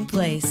pretty big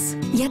place,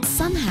 yet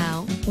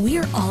somehow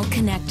we're all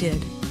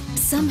connected.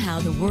 Somehow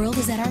the world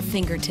is at our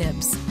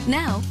fingertips,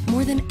 now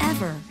more than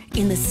ever,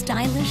 in the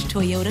stylish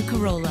Toyota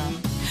Corolla.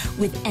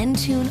 With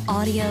Entune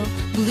audio,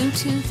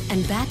 Bluetooth,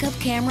 and backup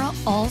camera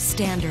all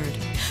standard,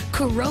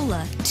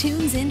 Corolla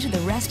tunes into the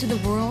rest of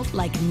the world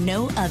like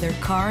no other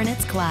car in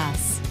its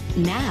class.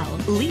 Now,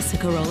 lease a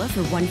Corolla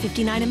for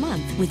 $159 a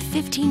month with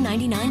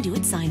 $15.99 due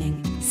at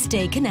signing.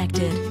 Stay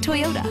connected.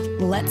 Toyota,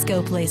 let's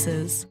go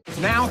places.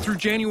 Now through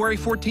January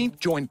 14th,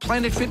 join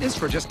Planet Fitness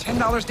for just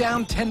 $10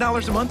 down,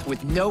 $10 a month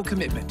with no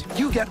commitment.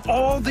 You get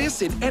all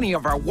this in any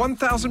of our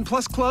 1,000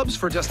 plus clubs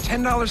for just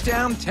 $10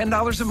 down,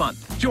 $10 a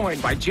month. Join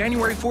by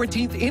January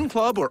 14th in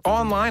club or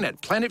online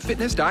at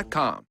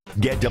planetfitness.com.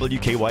 Get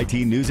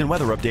WKYT news and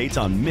weather updates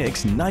on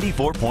Mix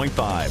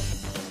 94.5.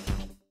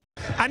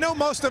 I know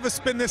most of us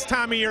spend this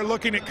time of year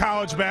looking at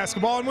college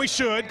basketball, and we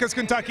should because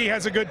Kentucky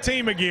has a good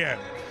team again.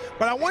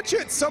 But I want you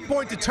at some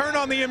point to turn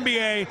on the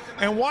NBA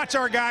and watch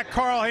our guy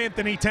Karl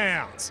Anthony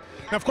Towns.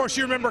 Now, of course,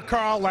 you remember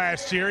Karl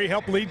last year. He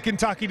helped lead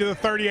Kentucky to the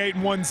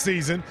 38-1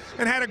 season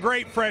and had a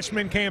great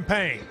freshman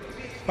campaign.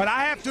 But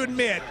I have to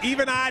admit,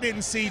 even I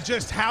didn't see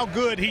just how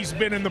good he's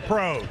been in the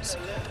pros.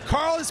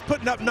 Karl is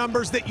putting up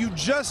numbers that you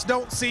just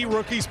don't see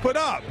rookies put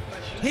up.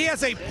 He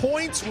has a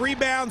points,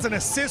 rebounds, and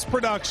assist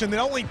production that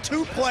only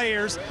 2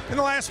 players in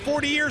the last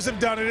 40 years have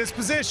done at his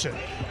position,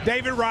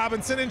 David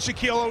Robinson and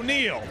Shaquille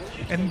O'Neal.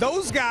 And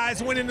those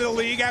guys went into the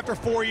league after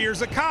 4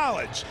 years of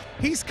college.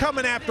 He's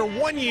coming after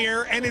 1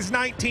 year and is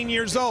 19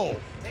 years old.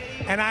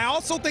 And I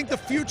also think the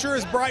future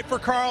is bright for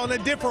Karl in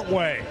a different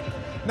way.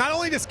 Not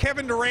only does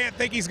Kevin Durant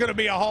think he's going to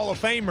be a Hall of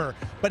Famer,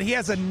 but he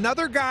has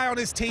another guy on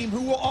his team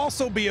who will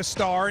also be a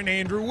star in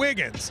Andrew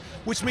Wiggins,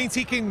 which means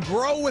he can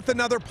grow with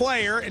another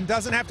player and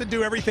doesn't have to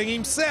do everything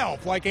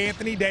himself like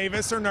Anthony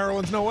Davis or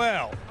Nerlens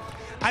Noel.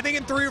 I think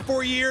in 3 or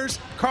 4 years,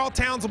 Karl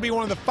Towns will be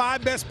one of the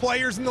 5 best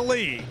players in the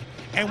league,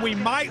 and we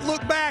might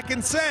look back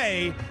and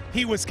say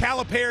he was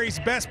Calipari's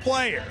best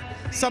player,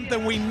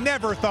 something we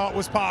never thought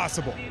was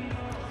possible.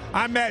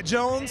 I'm Matt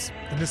Jones,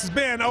 and this has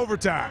been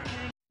Overtime.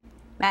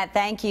 Matt,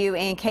 thank you.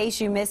 In case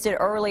you missed it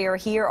earlier,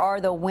 here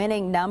are the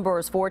winning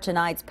numbers for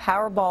tonight's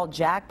Powerball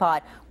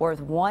jackpot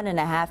worth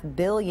 $1.5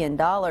 billion.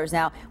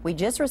 Now, we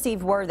just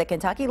received word that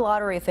Kentucky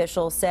lottery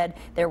officials said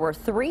there were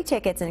 3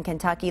 tickets in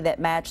Kentucky that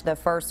matched the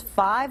first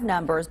 5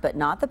 numbers, but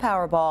not the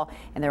Powerball.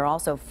 And there are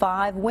also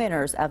 5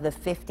 winners of the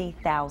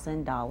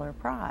 $50,000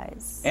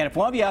 prize. And if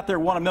one of you out there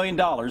won $1 million,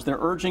 they're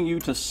urging you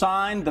to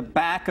sign the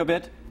back of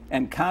it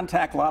and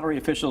contact lottery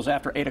officials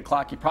after 8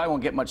 o'clock. You probably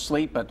won't get much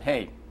sleep, but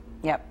hey.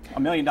 Yep.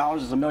 $1 million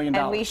is $1 million.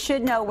 And we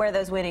should know where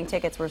those winning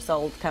tickets were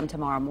sold come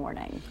tomorrow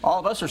morning. All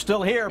of us are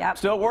still here,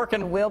 still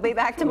working. We'll be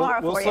back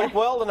tomorrow we'll for you. We'll sleep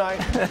well tonight.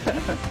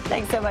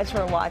 Thanks so much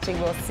for watching.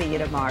 We'll see you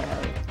tomorrow.